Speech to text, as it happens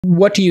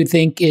What do you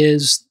think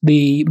is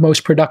the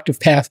most productive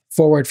path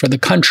forward for the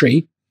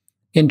country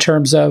in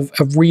terms of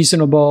a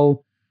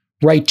reasonable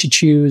right to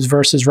choose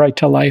versus right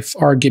to life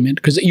argument?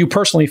 Because you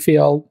personally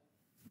feel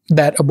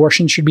that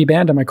abortion should be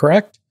banned. Am I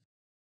correct?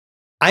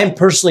 I am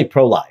personally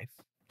pro-life.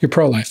 You're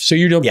pro-life. So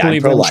you don't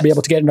believe women should be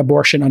able to get an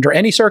abortion under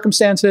any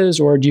circumstances,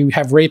 or do you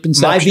have rape and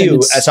My view,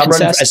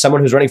 as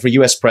someone who's running for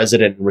U.S.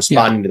 president and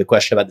responding to the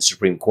question about the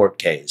Supreme Court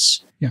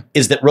case,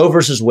 is that Roe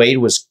versus Wade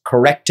was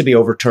correct to be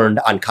overturned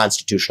on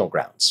constitutional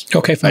grounds.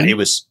 Okay, fine. And it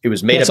was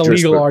made That's up.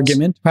 That's a legal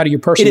argument. How do you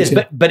personally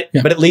feel? But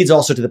it leads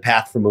also to the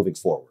path for moving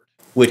forward,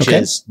 which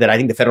is that I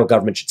think the federal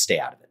government should stay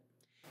out of it.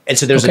 And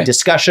so there's a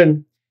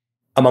discussion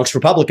amongst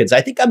Republicans.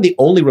 I think I'm the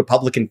only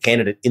Republican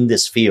candidate in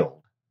this field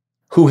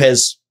who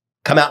has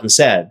come out and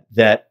said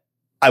that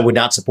I would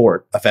not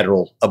support a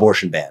federal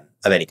abortion ban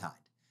of any kind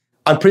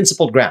on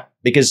principled ground,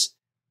 because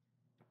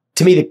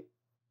to me,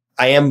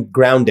 I am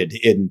grounded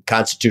in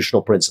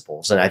constitutional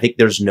principles. And I think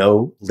there's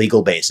no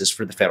legal basis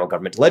for the federal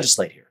government to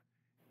legislate here.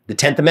 The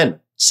 10th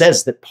Amendment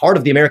says that part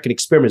of the American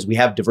experiment is we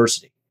have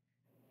diversity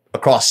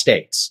across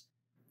states.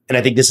 And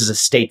I think this is a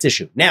states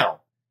issue.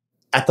 Now,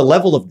 at the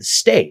level of the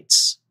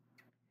states,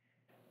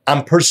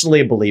 I'm personally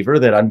a believer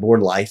that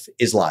unborn life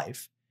is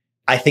life.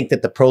 I think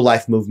that the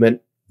pro-life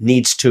movement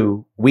we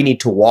need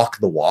to walk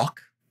the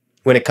walk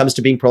when it comes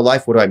to being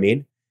pro-life. What do I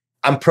mean?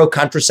 I'm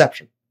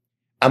pro-contraception.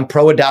 I'm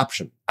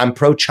pro-adoption. I'm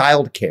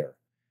pro-child care.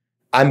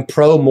 I'm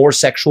pro more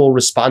sexual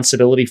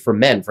responsibility for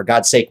men. For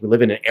God's sake, we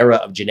live in an era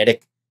of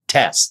genetic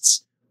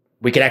tests.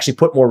 We can actually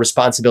put more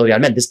responsibility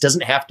on men. This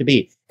doesn't have to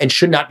be and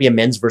should not be a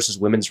men's versus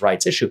women's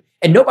rights issue.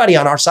 And nobody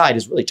on our side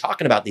is really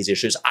talking about these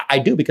issues. I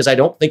do, because I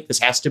don't think this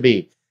has to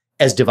be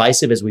as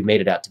divisive as we've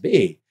made it out to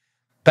be.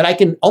 But I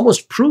can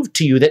almost prove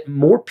to you that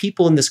more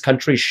people in this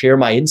country share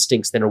my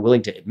instincts than are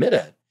willing to admit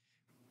it.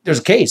 There's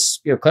a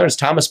case, Clarence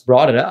Thomas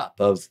brought it up,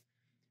 of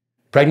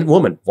pregnant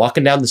woman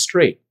walking down the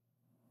street.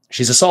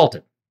 She's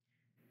assaulted.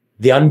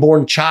 The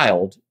unborn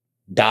child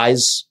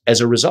dies as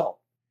a result.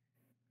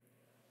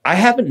 I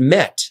haven't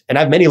met, and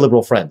I have many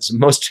liberal friends.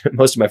 Most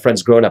of my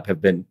friends growing up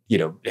have been,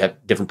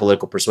 have different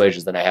political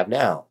persuasions than I have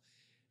now.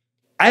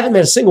 I haven't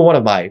met a single one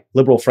of my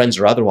liberal friends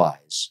or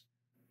otherwise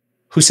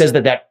who says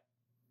that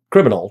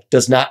criminal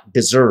does not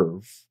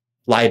deserve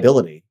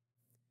liability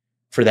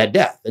for that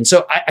death. And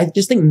so I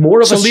just think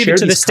more of us share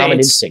these common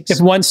instincts.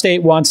 If one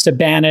state wants to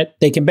ban it,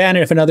 they can ban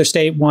it. If another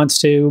state wants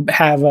to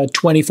have a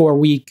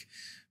 24-week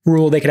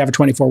rule, they could have a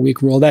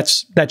 24-week rule.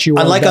 That's your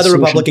Unlike other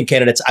Republican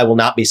candidates, I will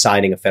not be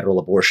signing a federal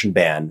abortion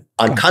ban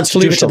on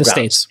constitutional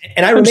grounds.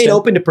 And I remain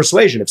open to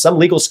persuasion. If some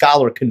legal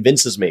scholar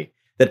convinces me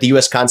that the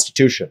U.S.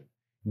 Constitution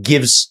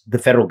gives the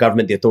federal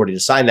government the authority to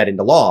sign that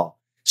into law,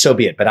 so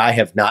be it. But I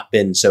have not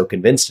been so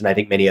convinced, and I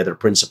think many other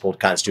principled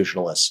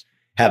constitutionalists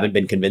haven't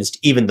been convinced,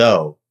 even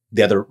though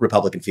the other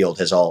Republican field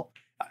has all,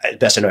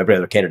 best I know, every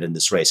other candidate in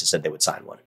this race has said they would sign one.